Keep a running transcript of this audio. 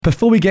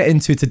Before we get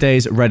into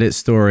today's Reddit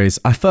stories,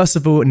 I first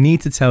of all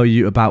need to tell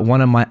you about one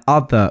of my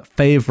other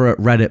favorite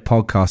Reddit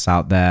podcasts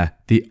out there,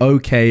 the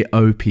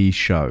OKOP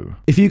Show.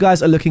 If you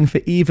guys are looking for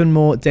even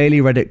more daily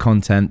Reddit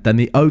content, then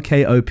the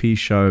OKOP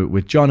Show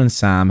with John and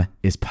Sam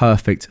is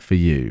perfect for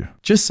you.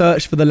 Just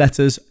search for the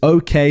letters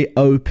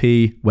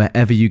OKOP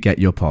wherever you get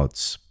your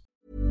pods.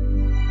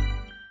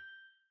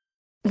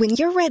 When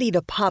you're ready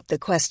to pop the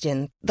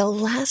question, the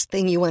last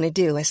thing you want to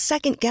do is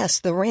second-guess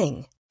the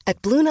ring.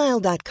 At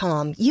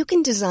BlueNile.com, you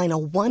can design a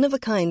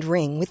one-of-a-kind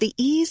ring with the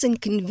ease and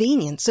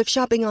convenience of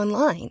shopping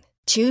online.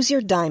 Choose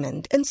your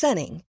diamond and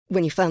setting.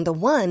 When you find the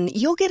one,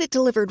 you'll get it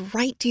delivered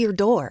right to your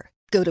door.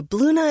 Go to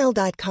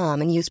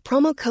BlueNile.com and use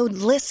promo code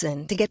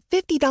LISTEN to get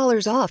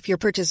 $50 off your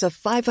purchase of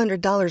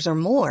 $500 or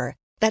more.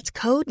 That's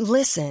code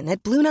LISTEN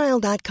at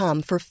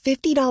BlueNile.com for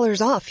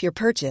 $50 off your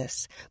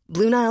purchase.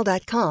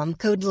 BlueNile.com,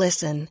 code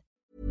LISTEN.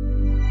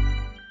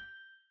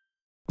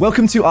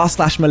 Welcome to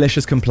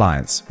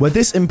r/MaliciousCompliance, where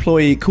this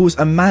employee calls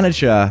a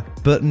manager,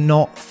 but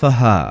not for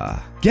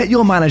her. Get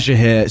your manager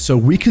here so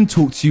we can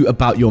talk to you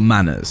about your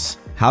manners.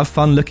 Have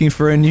fun looking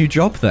for a new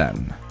job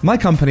then. My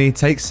company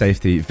takes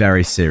safety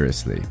very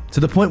seriously, to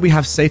the point we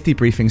have safety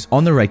briefings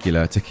on the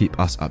regular to keep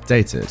us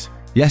updated.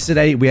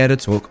 Yesterday, we had a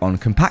talk on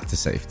compactor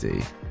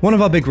safety. One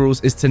of our big rules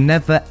is to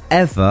never,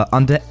 ever,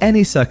 under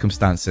any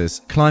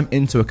circumstances, climb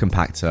into a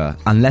compactor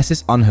unless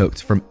it's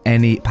unhooked from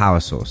any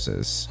power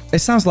sources. It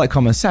sounds like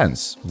common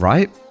sense,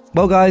 right?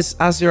 Well guys,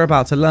 as you're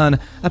about to learn,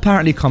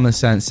 apparently common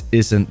sense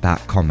isn't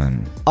that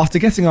common. After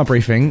getting our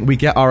briefing, we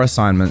get our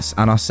assignments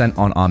and are sent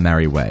on our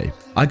merry way.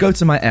 I go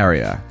to my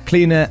area,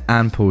 clean it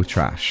and pull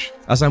trash.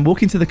 As I'm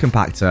walking to the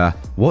compactor,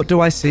 what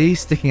do I see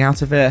sticking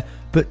out of it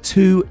but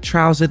 2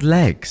 trousered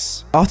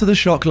legs? After the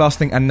shock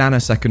lasting a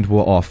nanosecond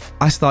wore off,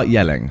 I start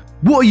yelling,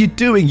 "What are you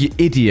doing, you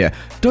idiot?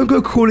 Don't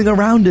go crawling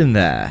around in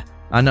there."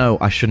 I know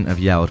I shouldn't have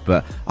yelled,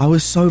 but I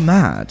was so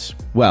mad.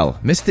 Well,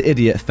 Mr.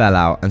 Idiot fell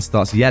out and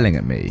starts yelling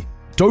at me.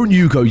 "Don't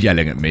you go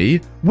yelling at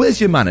me. Where's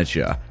your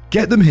manager?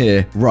 Get them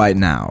here right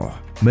now."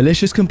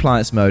 Malicious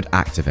compliance mode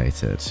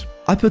activated.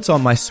 I put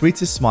on my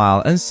sweetest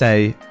smile and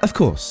say, "Of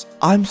course,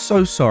 I'm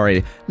so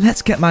sorry.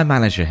 Let's get my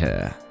manager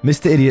here."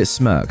 Mr. Idiot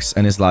smirks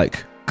and is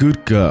like,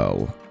 "Good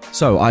girl."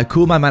 So I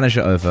call my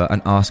manager over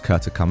and ask her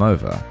to come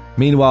over.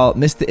 Meanwhile,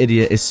 Mr.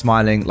 Idiot is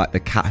smiling like the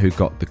cat who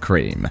got the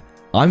cream.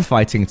 I'm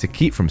fighting to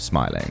keep from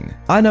smiling.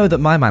 I know that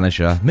my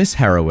manager, Miss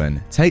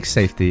Heroin, takes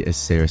safety as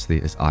seriously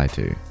as I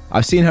do.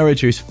 I've seen her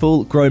reduce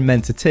full-grown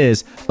men to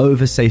tears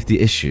over safety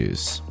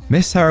issues.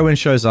 Miss Heroin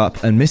shows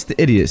up and Mr.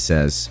 Idiot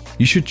says,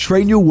 "You should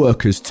train your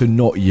workers to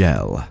not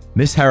yell."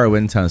 Miss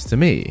Heroin turns to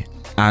me.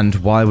 "And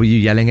why were you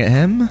yelling at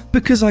him?"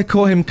 "Because I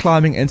caught him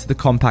climbing into the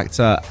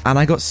compactor and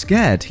I got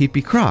scared he'd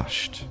be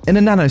crushed." In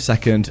a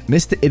nanosecond,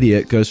 Mr.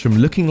 Idiot goes from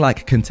looking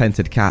like a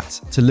contented cat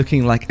to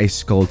looking like a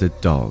scolded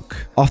dog.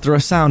 After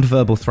a sound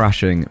verbal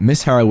thrashing,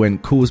 Miss Heroin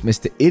calls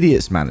Mr.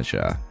 Idiot's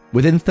manager.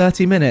 Within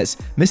 30 minutes,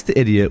 Mr.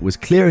 Idiot was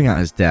clearing out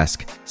his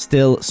desk,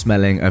 still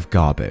smelling of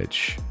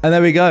garbage. And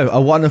there we go, a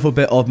wonderful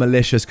bit of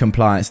malicious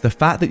compliance. The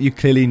fact that you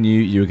clearly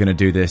knew you were going to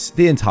do this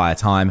the entire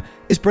time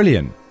is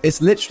brilliant.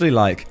 It's literally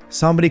like,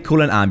 somebody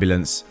call an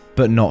ambulance,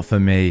 but not for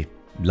me.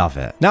 Love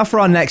it. Now for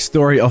our next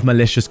story of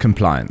malicious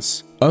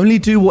compliance. Only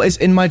do what is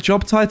in my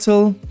job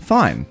title?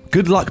 Fine.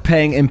 Good luck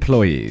paying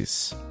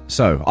employees.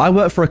 So, I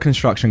work for a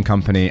construction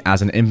company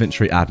as an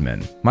inventory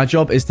admin. My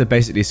job is to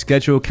basically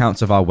schedule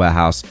counts of our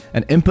warehouse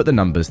and input the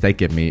numbers they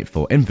give me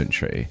for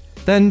inventory.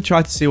 Then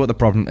try to see what the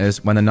problem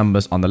is when the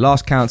numbers on the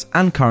last count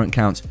and current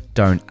count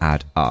don't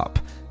add up.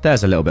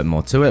 There's a little bit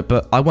more to it,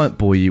 but I won't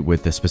bore you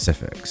with the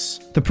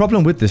specifics. The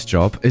problem with this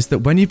job is that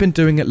when you've been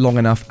doing it long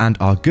enough and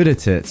are good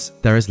at it,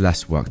 there is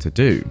less work to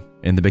do.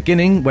 In the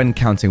beginning, when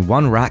counting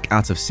 1 rack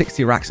out of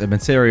 60 racks of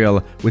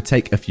material would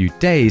take a few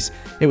days,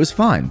 it was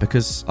fine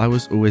because I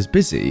was always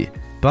busy.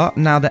 But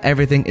now that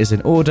everything is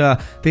in order,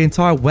 the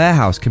entire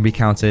warehouse can be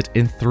counted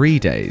in 3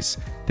 days.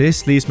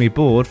 This leaves me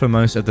bored for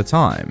most of the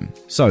time.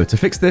 So to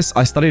fix this,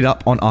 I studied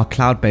up on our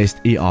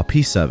cloud-based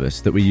ERP service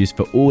that we use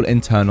for all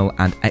internal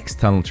and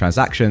external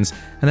transactions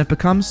and have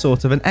become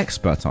sort of an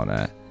expert on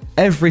it.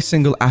 Every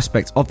single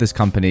aspect of this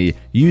company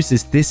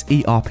uses this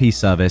ERP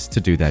service to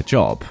do their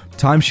job.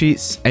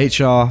 Timesheets,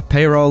 HR,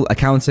 payroll,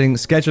 accounting,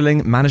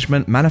 scheduling,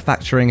 management,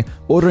 manufacturing,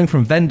 ordering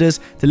from vendors,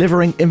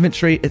 delivering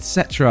inventory,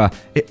 etc.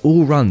 It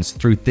all runs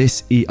through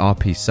this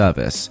ERP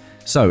service.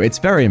 So it's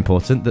very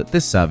important that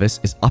this service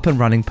is up and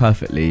running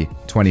perfectly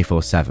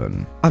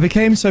 24/7. I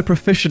became so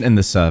proficient in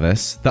the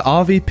service that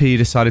our VP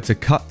decided to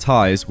cut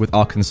ties with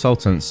our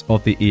consultants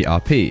of the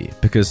ERP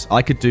because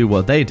I could do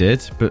what they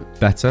did, but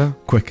better,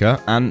 quicker,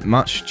 and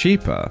much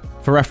cheaper.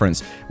 For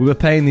reference, we were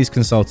paying these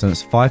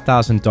consultants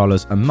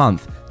 $5,000 a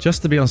month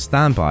just to be on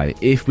standby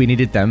if we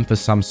needed them for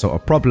some sort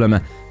of problem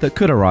that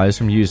could arise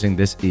from using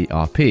this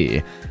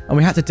ERP. And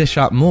we had to dish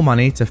out more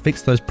money to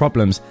fix those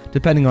problems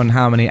depending on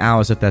how many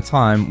hours of their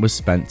time was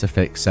spent to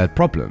fix said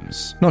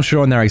problems. Not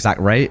sure on their exact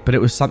rate, but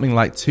it was something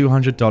like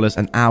 $200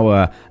 an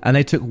hour, and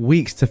they took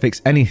weeks to fix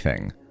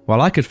anything. while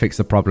I could fix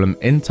the problem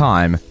in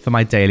time for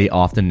my daily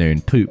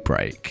afternoon poop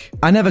break.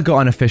 I never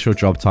got an official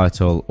job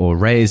title or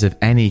raise of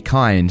any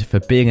kind for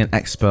being an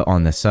expert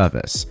on this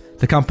service.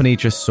 The company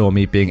just saw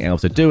me being able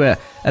to do it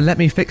and let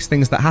me fix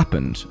things that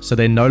happened, so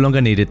they no longer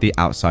needed the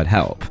outside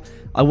help.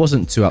 I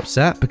wasn't too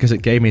upset because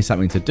it gave me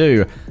something to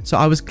do, so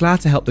I was glad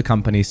to help the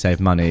company save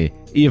money,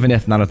 even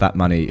if none of that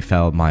money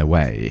fell my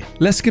way.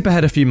 Let's skip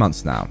ahead a few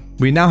months now.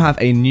 We now have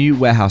a new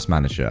warehouse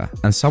manager,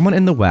 and someone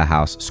in the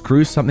warehouse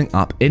screws something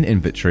up in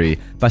inventory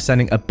by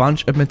sending a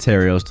bunch of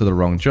materials to the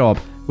wrong job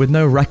with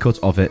no records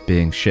of it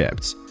being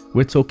shipped.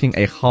 We're talking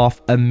a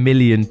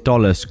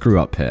 $500,000 screw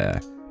up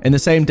here. In the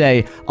same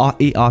day, our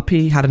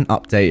ERP had an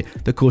update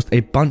that caused a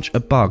bunch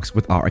of bugs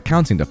with our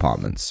accounting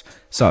departments.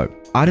 So,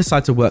 I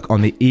decided to work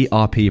on the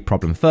ERP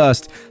problem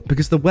first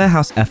because the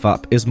warehouse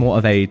F-up is more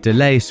of a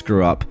delay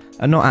screw-up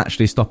and not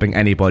actually stopping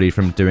anybody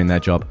from doing their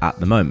job at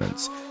the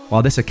moment,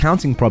 while this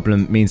accounting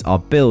problem means our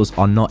bills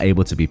are not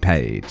able to be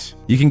paid.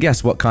 You can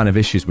guess what kind of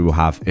issues we will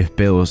have if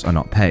bills are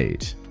not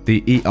paid.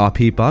 The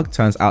ERP bug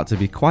turns out to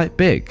be quite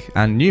big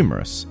and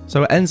numerous,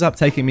 so it ends up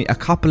taking me a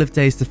couple of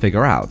days to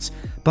figure out,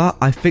 but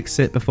I fixed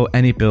it before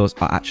any bills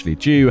are actually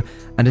due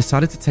and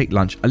decided to take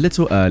lunch a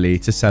little early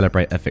to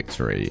celebrate a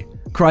victory.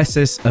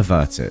 Crisis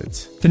averted.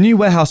 The new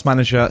warehouse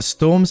manager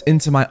storms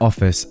into my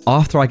office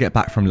after I get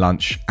back from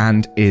lunch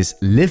and is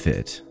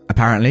livid.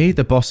 Apparently,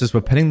 the bosses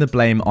were putting the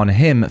blame on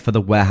him for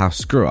the warehouse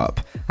screw-up,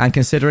 and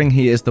considering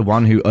he is the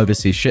one who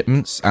oversees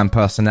shipments and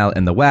personnel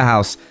in the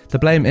warehouse, the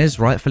blame is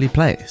rightfully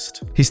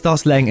placed. He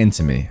starts laying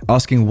into me,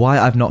 asking why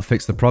I've not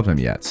fixed the problem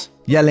yet,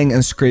 yelling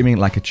and screaming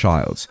like a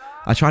child.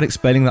 I tried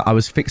explaining that I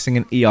was fixing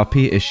an ERP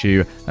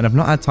issue and have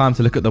not had time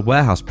to look at the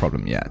warehouse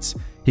problem yet.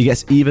 He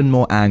gets even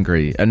more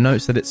angry and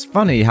notes that it's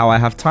funny how I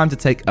have time to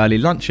take early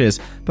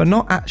lunches but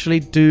not actually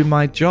do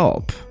my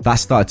job. That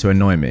started to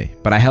annoy me,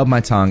 but I held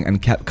my tongue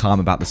and kept calm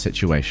about the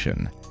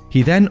situation.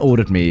 He then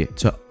ordered me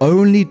to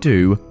only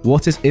do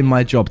what is in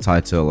my job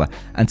title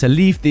and to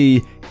leave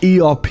the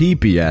ERP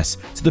BS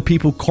to the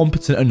people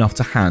competent enough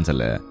to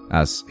handle it,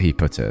 as he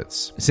put it.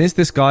 Since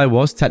this guy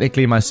was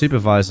technically my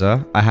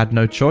supervisor, I had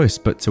no choice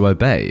but to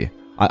obey.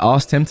 I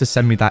asked him to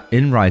send me that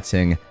in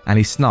writing, and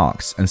he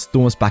snarks and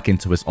storms back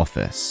into his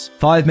office.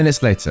 5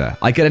 minutes later,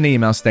 I get an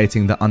email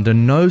stating that under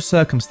no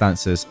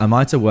circumstances am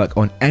I to work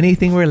on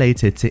anything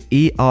related to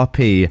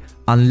ERP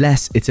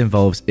unless it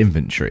involves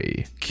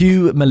inventory.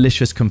 Cue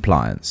malicious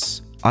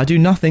compliance. I do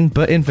nothing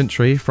but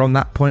inventory from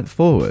that point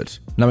forward,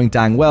 knowing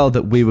dang well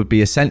that we would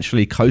be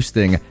essentially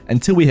coasting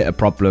until we hit a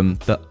problem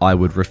that I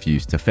would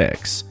refuse to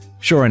fix.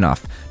 Sure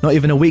enough, not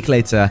even a week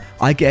later,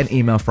 I get an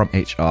email from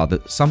HR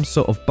that some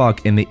sort of bug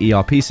in the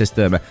ERP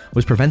system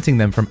was preventing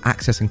them from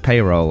accessing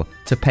payroll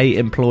to pay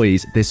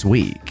employees this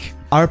week.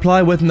 I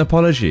reply with an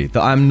apology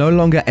that I am no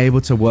longer able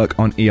to work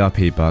on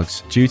ERP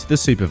bugs due to the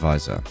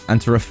supervisor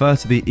and to refer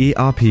to the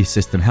ERP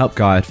system help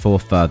guide for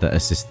further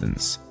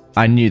assistance.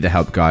 I knew the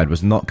help guide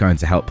was not going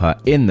to help her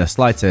in the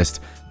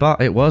slightest,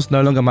 but it was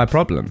no longer my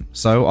problem,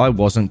 so I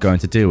wasn't going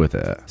to deal with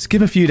it.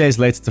 Skip a few days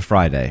later to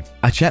Friday.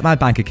 I checked my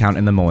bank account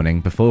in the morning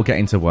before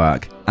getting to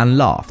work and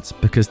laughed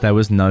because there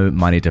was no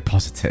money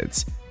deposited.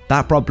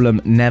 That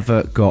problem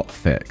never got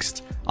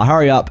fixed. I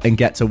hurry up and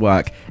get to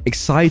work,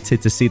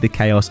 excited to see the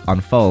chaos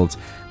unfold,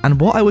 and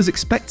what I was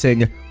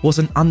expecting was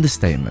an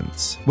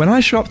understatement. When I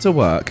show up to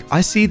work,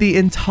 I see the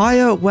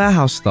entire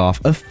warehouse staff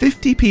of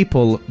 50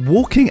 people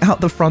walking out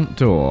the front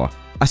door.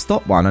 I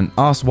stop one and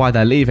ask why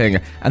they're leaving,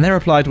 and they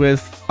replied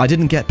with, "I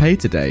didn't get paid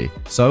today,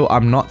 so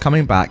I'm not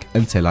coming back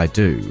until I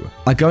do."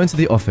 I go into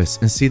the office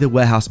and see the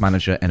warehouse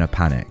manager in a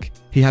panic.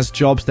 He has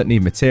jobs that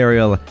need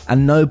material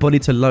and nobody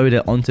to load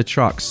it onto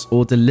trucks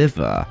or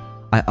deliver.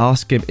 I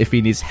ask him if he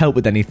needs help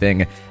with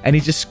anything, and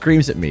he just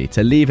screams at me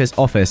to leave his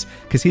office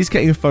because he's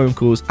getting phone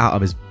calls out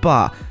of his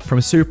butt from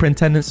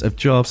superintendents of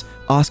jobs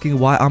asking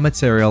why our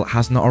material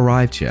has not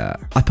arrived yet.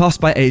 I pass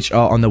by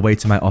HR on the way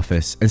to my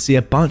office and see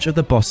a bunch of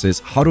the bosses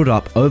huddled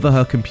up over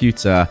her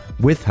computer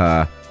with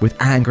her, with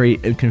angry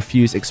and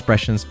confused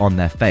expressions on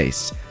their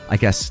face, I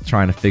guess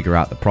trying to figure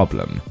out the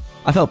problem.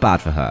 I felt bad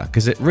for her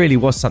because it really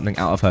was something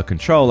out of her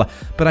control,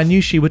 but I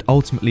knew she would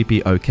ultimately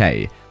be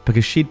okay,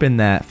 because she'd been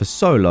there for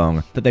so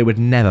long that they would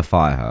never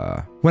fire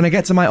her. When I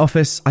get to my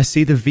office, I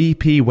see the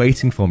VP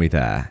waiting for me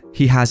there.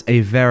 He has a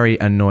very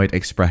annoyed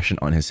expression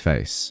on his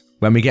face.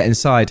 When we get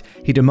inside,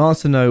 he demands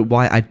to know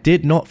why I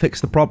did not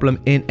fix the problem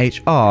in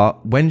HR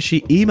when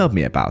she emailed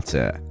me about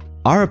it.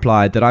 I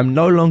replied that I'm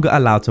no longer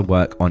allowed to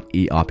work on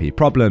ERP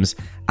problems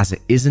as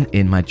it isn't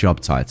in my job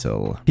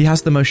title. He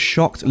has the most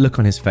shocked look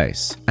on his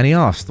face, and he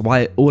asked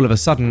why all of a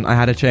sudden I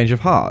had a change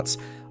of heart.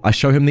 I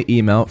show him the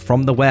email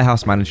from the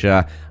warehouse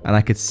manager and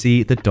I could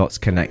see the dots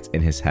connect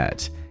in his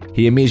head.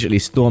 He immediately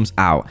storms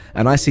out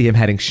and I see him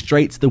heading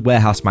straight to the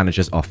warehouse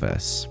manager's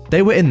office.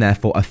 They were in there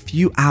for a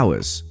few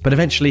hours, but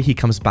eventually he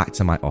comes back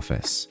to my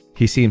office.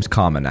 He seems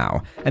calmer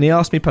now, and he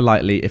asked me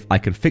politely if I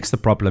can fix the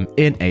problem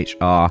in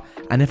HR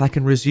and if I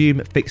can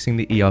resume fixing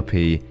the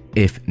ERP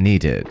if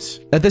needed.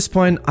 At this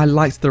point, I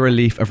liked the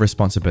relief of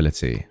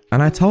responsibility,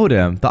 and I told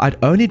him that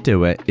I'd only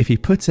do it if he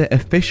put it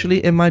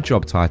officially in my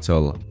job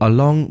title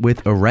along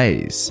with a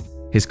raise.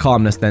 His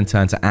calmness then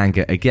turned to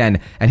anger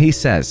again, and he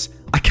says,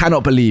 "I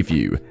cannot believe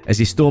you," as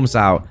he storms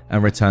out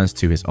and returns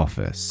to his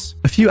office.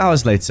 A few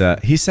hours later,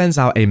 he sends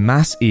out a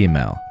mass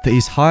email that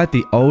he's hired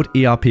the old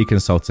ERP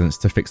consultants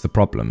to fix the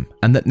problem,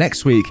 and that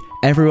next week,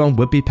 everyone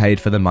would be paid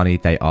for the money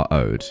they are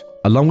owed,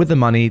 along with the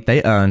money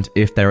they earned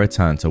if they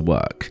return to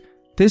work.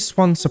 This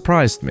one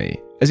surprised me,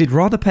 as he'd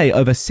rather pay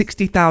over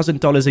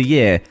 $60,000 a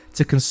year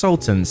to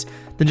consultants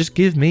than just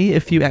give me a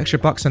few extra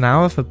bucks an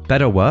hour for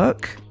better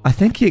work. I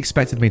think he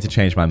expected me to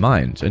change my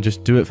mind and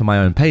just do it for my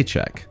own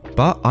paycheck.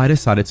 But I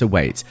decided to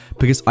wait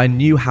because I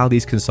knew how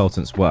these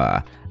consultants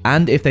were,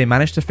 and if they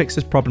managed to fix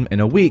this problem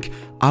in a week,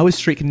 I would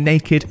streak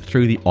naked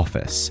through the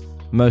office.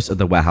 Most of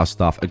the warehouse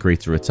staff agreed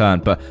to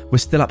return, but were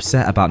still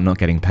upset about not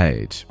getting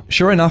paid.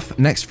 Sure enough,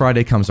 next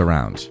Friday comes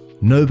around.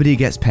 Nobody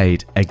gets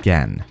paid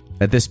again.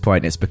 At this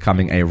point, it's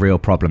becoming a real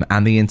problem,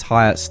 and the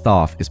entire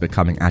staff is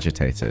becoming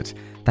agitated.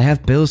 They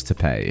have bills to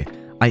pay.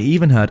 I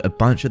even heard a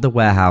bunch at the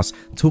warehouse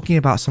talking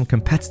about some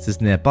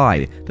competitors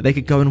nearby that they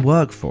could go and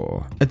work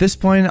for. At this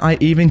point, I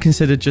even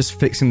considered just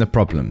fixing the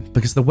problem,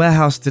 because the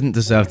warehouse didn't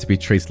deserve to be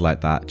treated like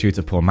that due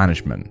to poor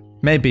management.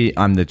 Maybe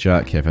I'm the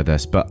jerk here for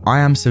this, but I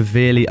am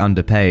severely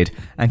underpaid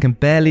and can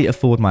barely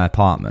afford my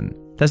apartment.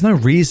 There's no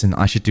reason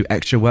I should do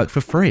extra work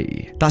for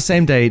free. That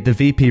same day, the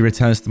VP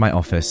returns to my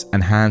office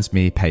and hands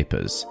me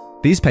papers.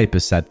 These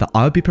papers said that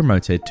I would be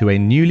promoted to a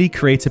newly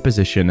created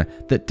position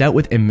that dealt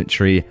with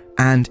inventory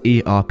and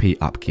ERP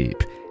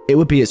upkeep. It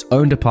would be its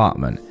own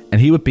department, and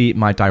he would be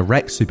my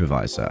direct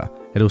supervisor.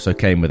 It also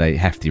came with a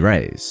hefty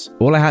raise.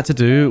 All I had to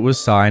do was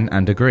sign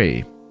and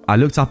agree. I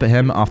looked up at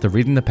him after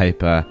reading the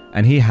paper,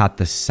 and he had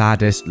the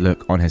saddest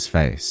look on his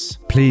face.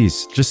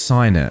 "Please, just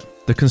sign it."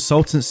 The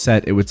consultants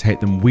said it would take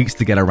them weeks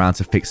to get around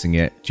to fixing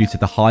it due to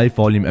the high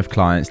volume of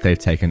clients they've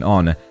taken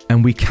on,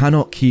 and we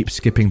cannot keep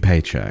skipping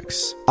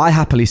paychecks. I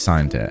happily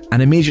signed it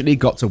and immediately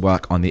got to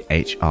work on the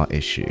HR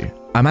issue.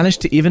 I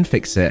managed to even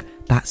fix it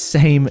that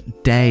same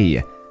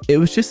day. It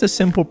was just a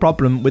simple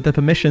problem with the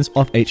permissions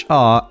of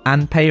HR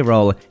and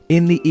payroll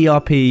in the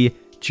ERP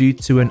due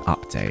to an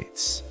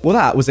update. Well,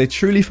 that was a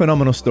truly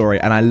phenomenal story,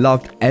 and I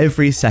loved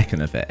every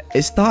second of it.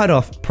 It started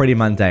off pretty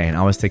mundane.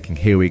 I was thinking,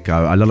 here we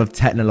go, a lot of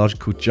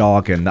technological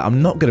jargon that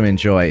I'm not going to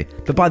enjoy.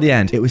 But by the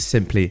end, it was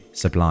simply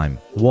sublime.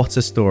 What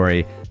a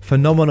story.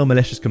 Phenomenal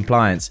malicious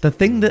compliance. The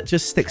thing that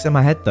just sticks in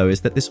my head though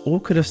is that this all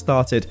could have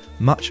started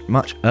much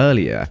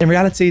earlier. In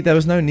reality, there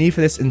was no need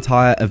for this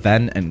entire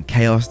event and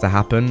chaos to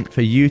happen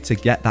for you to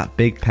get that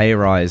big pay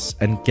rise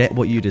and get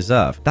what you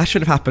deserve. That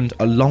should have happened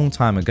a long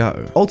time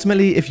ago.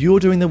 Ultimately, if you're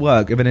doing the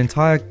work of an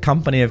entire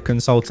company of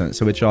consultants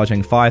who are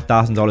charging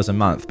 $5,000 a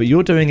month, but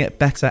you're doing it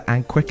better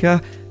and quicker,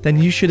 then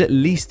you should at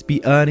least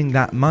be earning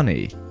that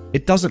money.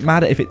 It doesn't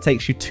matter if it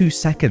takes you 2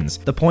 seconds.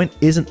 The point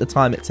isn't the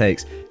time it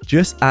takes,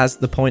 just as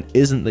the point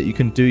isn't that you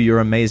can do your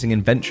amazing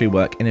inventory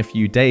work in a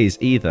few days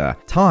either.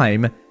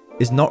 Time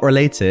is not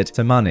related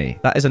to money.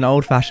 That is an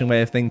old-fashioned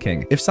way of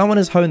thinking. If someone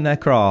has honed their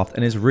craft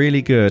and is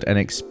really good and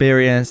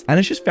experienced and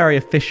is just very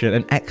efficient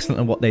and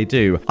excellent at what they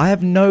do, I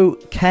have no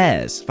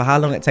cares for how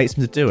long it takes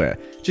them to do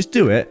it. Just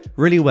do it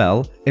really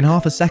well in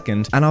half a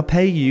second and I'll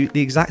pay you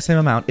the exact same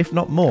amount, if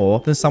not more,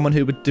 than someone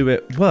who would do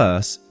it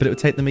worse, but it would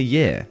take them a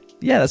year.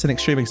 Yeah, that's an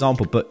extreme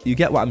example, but you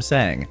get what I'm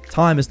saying.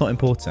 Time is not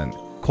important.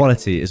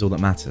 Quality is all that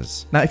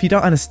matters. Now, if you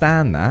don't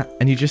understand that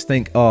and you just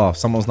think, oh,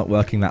 someone's not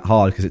working that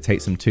hard because it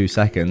takes them 2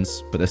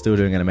 seconds, but they're still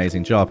doing an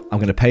amazing job, I'm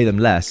going to pay them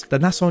less, then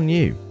that's on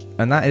you.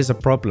 And that is a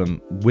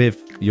problem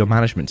with your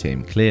management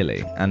team,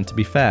 clearly. And to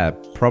be fair,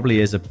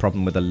 probably is a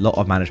problem with a lot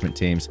of management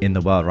teams in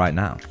the world right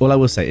now. All I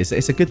will say is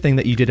it's a good thing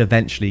that you did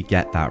eventually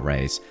get that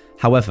raise.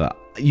 However,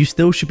 you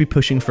still should be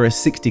pushing for a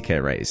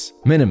 60k raise,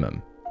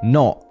 minimum,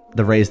 not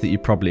the raise that you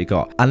probably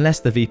got, unless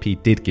the VP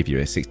did give you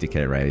a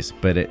 60k raise,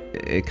 but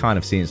it kind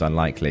of seems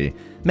unlikely.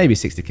 Maybe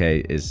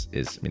 60k is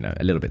a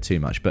little bit too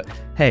much, but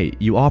hey,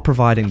 you are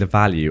providing the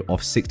value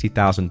of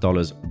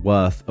 $60,000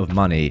 worth of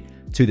money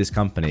to this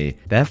company,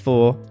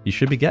 therefore you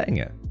should be getting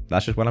it.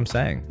 That's just what I'm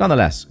saying.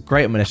 Nonetheless,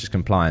 great malicious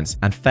compliance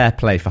and fair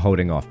play for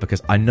holding off,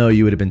 because I know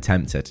you would have been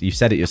tempted. You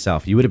said it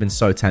yourself. You would have been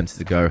so tempted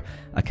to go,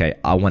 okay,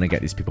 I want to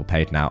get these people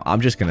paid now.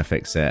 I'm just going to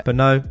fix it. But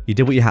no, you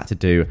did what you had to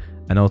do,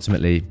 and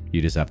ultimately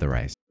you deserve the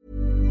raise.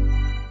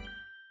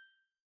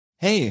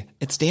 Hey,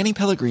 it's Danny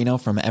Pellegrino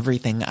from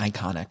Everything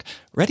Iconic.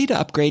 Ready to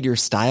upgrade your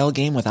style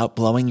game without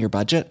blowing your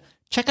budget?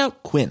 Check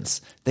out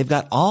Quince. They've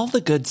got all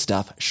the good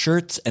stuff,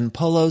 shirts and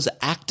polos,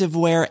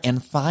 activewear,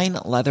 and fine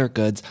leather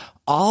goods,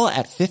 all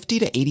at 50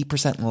 to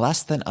 80%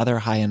 less than other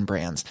high-end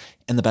brands.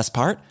 And the best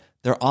part?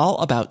 They're all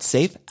about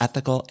safe,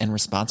 ethical, and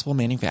responsible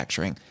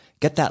manufacturing.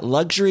 Get that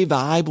luxury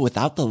vibe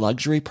without the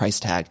luxury price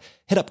tag.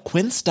 Hit up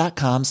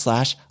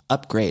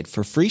quince.com/upgrade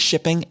for free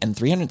shipping and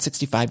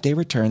 365-day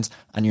returns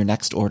on your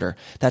next order.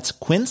 That's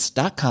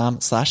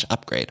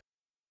quince.com/upgrade.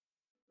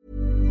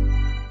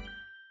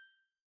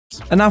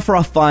 And now for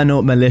our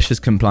final malicious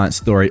compliance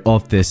story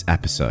of this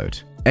episode.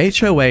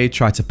 HOA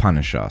tried to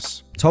punish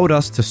us, told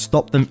us to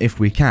stop them if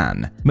we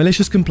can.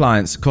 Malicious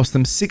compliance cost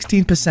them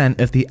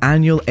 16% of the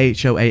annual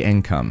HOA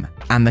income,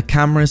 and the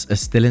cameras are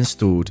still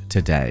installed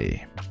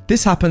today.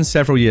 This happened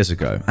several years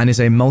ago and is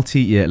a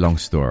multi-year long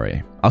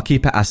story. I'll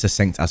keep it as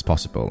succinct as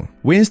possible.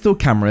 We installed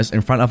cameras in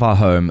front of our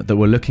home that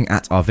were looking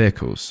at our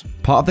vehicles.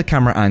 Part of the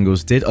camera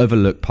angles did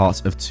overlook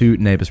parts of two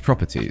neighbours'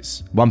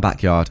 properties, one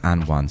backyard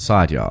and one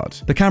side yard.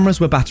 The cameras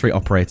were battery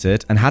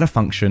operated and had a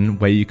function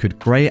where you could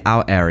grey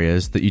out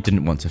areas that you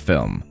didn't want to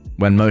film.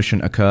 When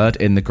motion occurred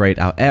in the grayed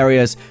out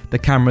areas, the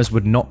cameras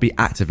would not be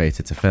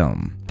activated to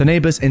film. The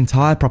neighbours'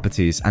 entire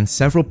properties and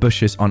several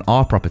bushes on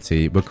our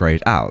property were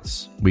grayed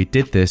out. We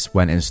did this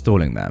when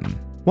installing them.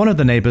 One of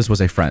the neighbours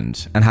was a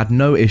friend and had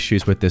no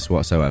issues with this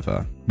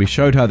whatsoever. We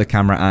showed her the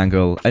camera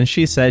angle and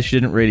she said she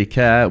didn't really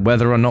care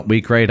whether or not we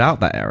grayed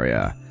out that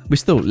area. We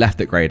still left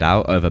it grayed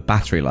out over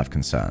battery life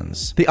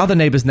concerns. The other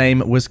neighbour's name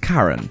was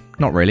Karen.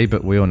 Not really,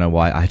 but we all know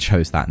why I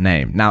chose that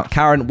name. Now,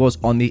 Karen was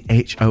on the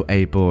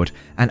HOA board,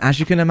 and as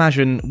you can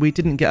imagine, we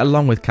didn't get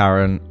along with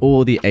Karen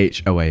or the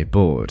HOA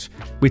board.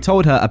 We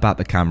told her about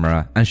the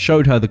camera and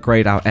showed her the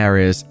grayed out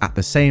areas at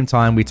the same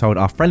time we told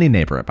our friendly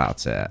neighbour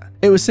about it.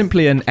 It was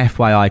simply an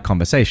FYI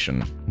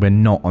conversation. We're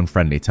not on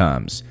friendly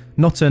terms.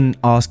 Not an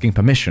asking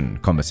permission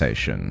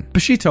conversation.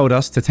 But she told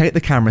us to take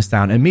the cameras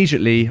down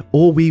immediately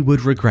or we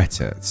would regret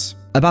it.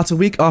 About a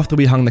week after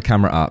we hung the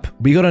camera up,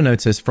 we got a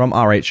notice from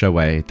our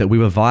HOA that we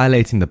were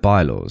violating the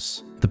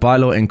bylaws. The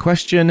bylaw in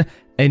question,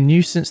 a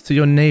nuisance to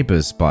your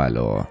neighbours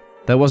bylaw.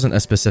 There wasn't a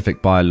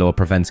specific bylaw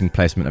preventing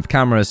placement of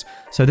cameras,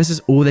 so this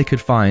is all they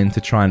could find to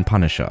try and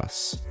punish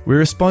us. We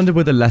responded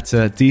with a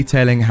letter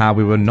detailing how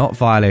we were not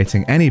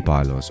violating any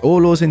bylaws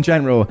or laws in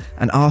general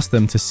and asked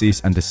them to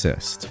cease and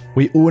desist.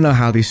 We all know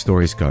how these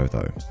stories go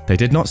though. They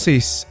did not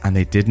cease and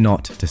they did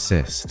not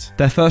desist.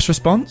 Their first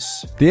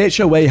response? The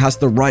HOA has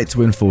the right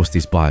to enforce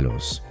these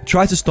bylaws.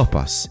 Try to stop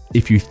us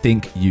if you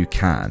think you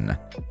can.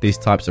 These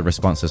types of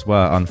responses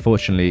were,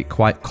 unfortunately,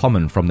 quite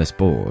common from this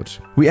board.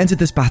 We entered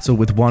this battle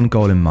with one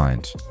goal in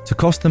mind, to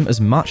cost them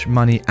as much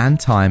money and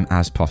time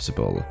as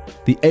possible.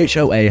 The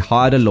HOA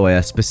hired a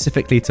lawyer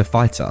specifically to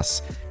fight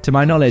us. To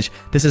my knowledge,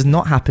 this has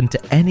not happened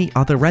to any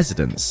other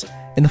residents.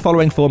 In the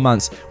following 4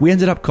 months, we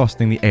ended up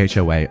costing the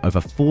HOA over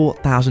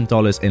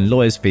 $4,000 in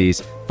lawyers'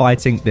 fees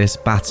fighting this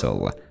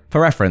battle. For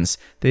reference,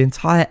 the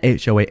entire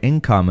HOA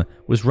income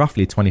was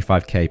roughly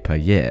 $25,000 per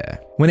year.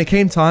 When it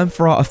came time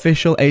for our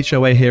official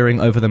HOA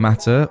hearing over the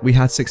matter, we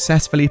had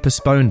successfully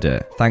postponed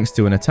it, thanks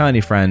to an attorney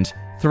friend,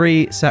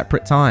 3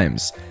 separate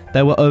times.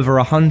 There were over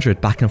 100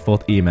 back and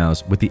forth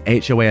emails with the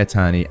HOA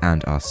attorney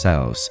and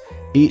ourselves.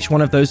 Each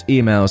one of those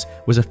emails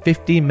was a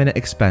 15-minute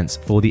expense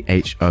for the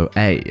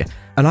HOA.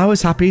 And I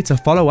was happy to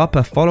follow up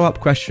a follow-up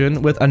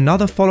question with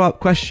another follow-up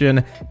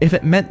question if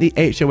it meant the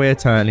HOA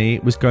attorney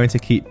was going to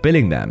keep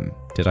billing them.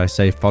 Did I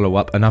say follow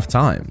up enough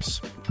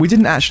times? We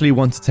didn't actually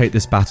want to take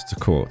this battle to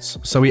court,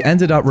 so we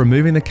ended up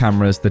removing the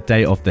cameras the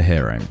day of the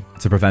hearing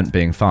to prevent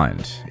being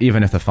fined,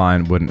 even if the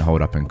fine wouldn't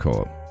hold up in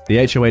court.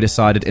 The HOA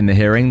decided in the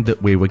hearing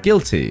that we were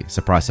guilty,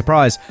 surprise,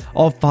 surprise,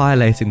 of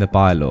violating the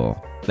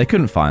bylaw. They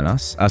couldn't fine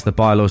us, as the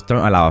bylaws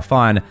don't allow a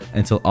fine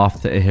until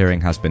after a hearing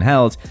has been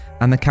held,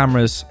 and the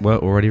cameras were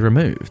already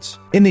removed.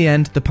 In the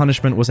end, the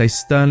punishment was a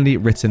sternly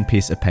written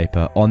piece of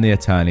paper on the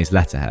attorney's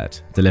letterhead,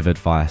 delivered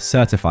via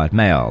certified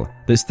mail,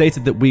 that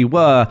stated that we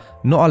were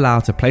not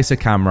allowed to place a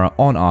camera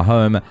on our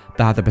home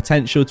that had the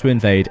potential to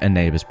invade a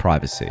neighbour's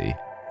privacy.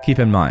 Keep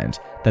in mind,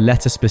 the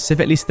letter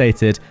specifically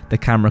stated the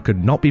camera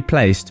could not be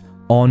placed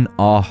on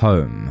our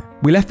home.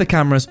 We left the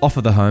cameras off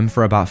of the home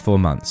for about 4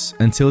 months,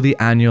 until the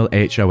annual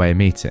HOA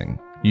meeting.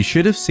 You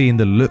should have seen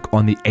the look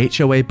on the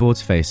HOA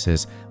board's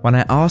faces when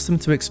I asked them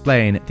to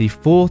explain the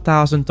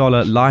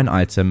 $4,000 line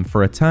item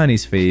for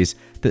attorney's fees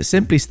that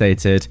simply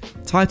stated,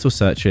 title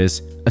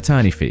searches,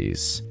 attorney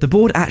fees. The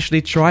board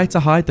actually tried to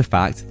hide the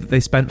fact that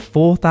they spent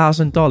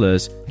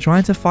 $4,000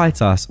 trying to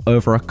fight us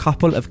over a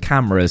couple of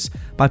cameras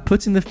by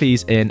putting the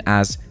fees in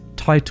as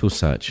title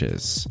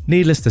searches.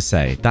 Needless to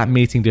say, that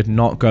meeting did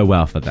not go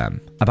well for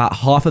them. About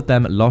half of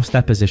them lost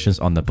their positions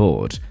on the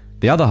board.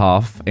 The other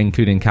half,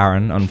 including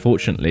Karen,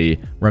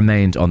 unfortunately,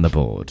 remained on the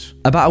board.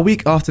 About a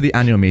week after the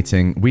annual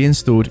meeting, we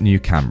installed new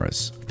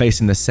cameras,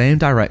 facing the same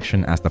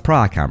direction as the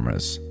prior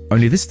cameras.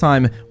 Only this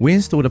time, we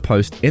installed a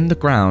post in the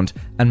ground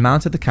and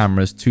mounted the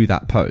cameras to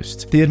that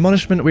post. The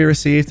admonishment we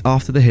received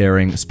after the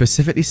hearing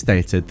specifically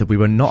stated that we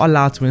were not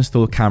allowed to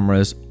install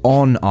cameras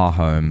on our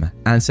home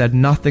and said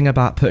nothing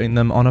about putting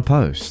them on a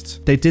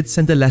post. They did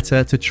send a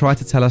letter to try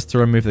to tell us to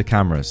remove the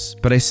cameras,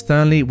 but a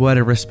sternly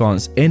worded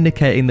response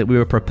indicating that we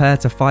were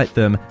prepared to fight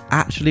them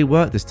actually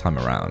worked this time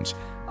around.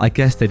 I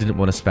guess they didn't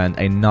want to spend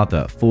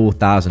another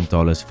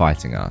 $4,000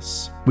 fighting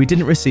us. We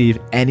didn't receive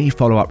any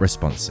follow-up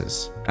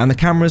responses, and the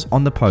cameras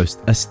on the post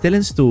are still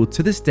installed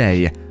to this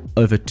day,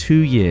 over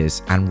 2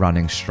 years and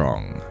running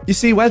strong. You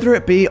see, whether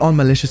it be on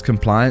malicious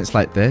compliance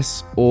like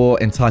this,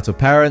 or entitled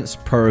parents,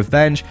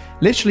 pro-revenge,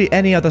 literally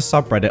any other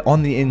subreddit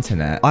on the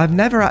internet, I've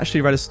never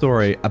actually read a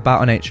story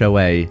about an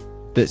HOA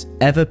that's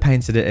ever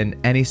painted it in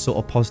any sort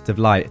of positive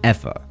light,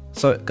 ever.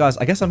 So guys,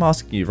 I guess I'm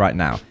asking you right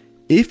now,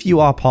 if you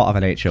are part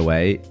of an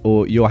HOA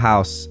or your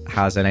house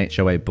has an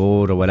HOA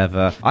board or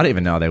whatever, I don't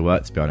even know how they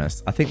work, to be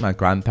honest. I think my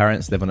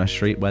grandparents live on a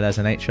street where there's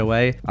an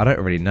HOA. I don't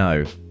really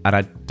know. And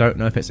I don't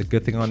know if it's a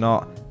good thing or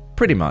not.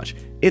 Pretty much.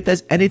 If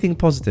there's anything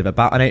positive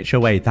about an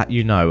HOA that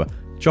you know,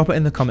 drop it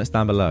in the comments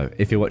down below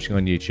if you're watching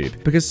on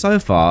YouTube. Because so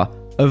far,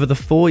 over the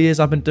 4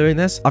 years I've been doing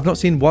this, I've not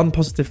seen one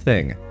positive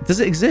thing. Does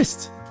it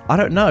exist? I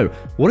don't know.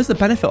 What is the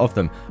benefit of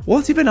them?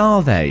 What even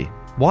are they?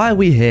 Why are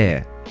we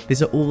here?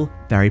 These are all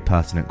very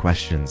pertinent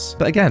questions.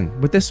 But again,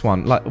 with this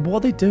one, like, what are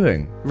they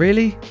doing?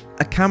 Really?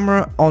 A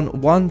camera on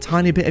one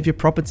tiny bit of your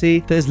property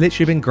that has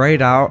literally been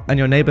grayed out and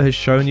your neighbor has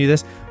shown you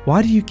this?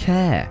 Why do you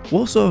care?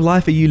 What sort of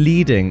life are you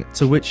leading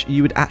to which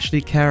you would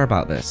actually care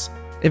about this?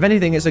 If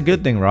anything, it's a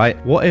good thing,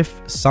 right? What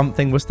if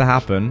something was to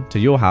happen to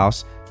your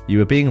house, you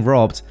were being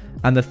robbed,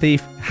 and the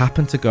thief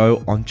happened to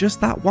go on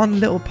just that one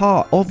little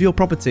part of your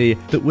property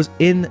that was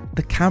in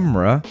the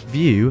camera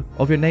view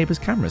of your neighbor's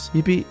cameras?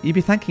 You'd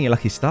be thanking your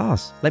lucky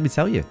stars, let me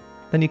tell you.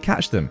 Then you'd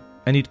catch them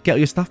and you'd get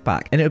your stuff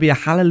back, and it would be a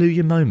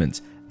hallelujah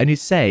moment, and you'd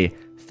say,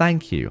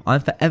 thank you,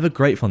 I'm forever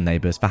grateful,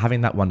 neighbors, for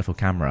having that wonderful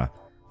camera.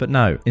 But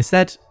no,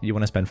 instead you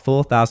want to spend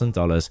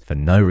 $4,000 for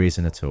no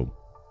reason at all.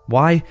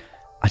 Why?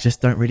 I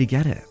just don't really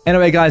get it.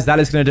 Anyway, guys, that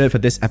is going to do it for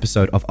this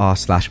episode of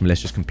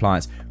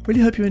r/MaliciousCompliance.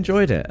 Really hope you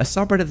enjoyed it. A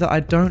subreddit that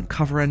I don't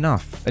cover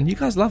enough, and you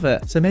guys love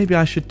it, so maybe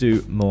I should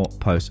do more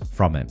posts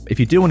from it. If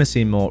you do want to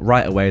see more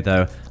right away,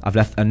 though, I've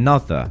left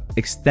another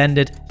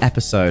extended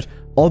episode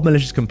of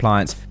Malicious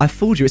Compliance. I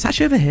fooled you. It's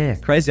actually over here.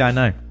 Crazy, I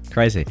know.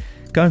 Crazy.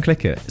 Go and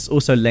click it. It's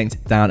also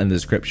linked down in the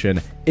description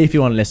if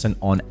you want to listen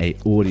on a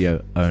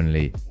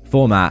audio-only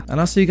format. And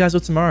I'll see you guys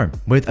all tomorrow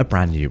with a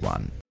brand new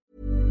one.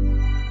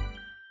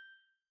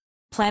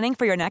 Planning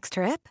for your next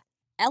trip?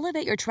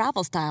 Elevate your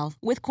travel style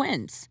with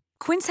Quince.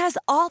 Quince has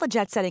all the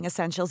jet-setting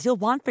essentials you'll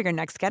want for your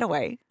next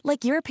getaway,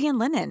 like European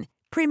linen,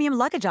 premium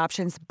luggage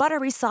options,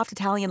 buttery soft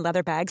Italian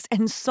leather bags,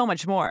 and so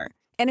much more.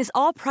 And is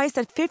all priced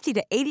at 50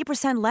 to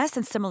 80% less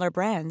than similar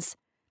brands.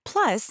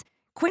 Plus,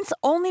 Quince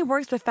only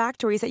works with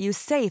factories that use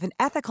safe and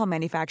ethical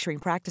manufacturing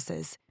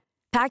practices.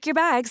 Pack your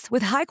bags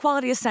with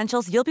high-quality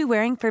essentials you'll be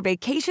wearing for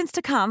vacations to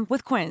come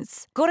with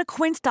Quince. Go to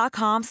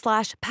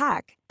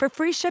quince.com/pack for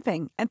free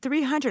shipping and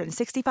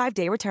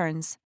 365-day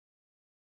returns.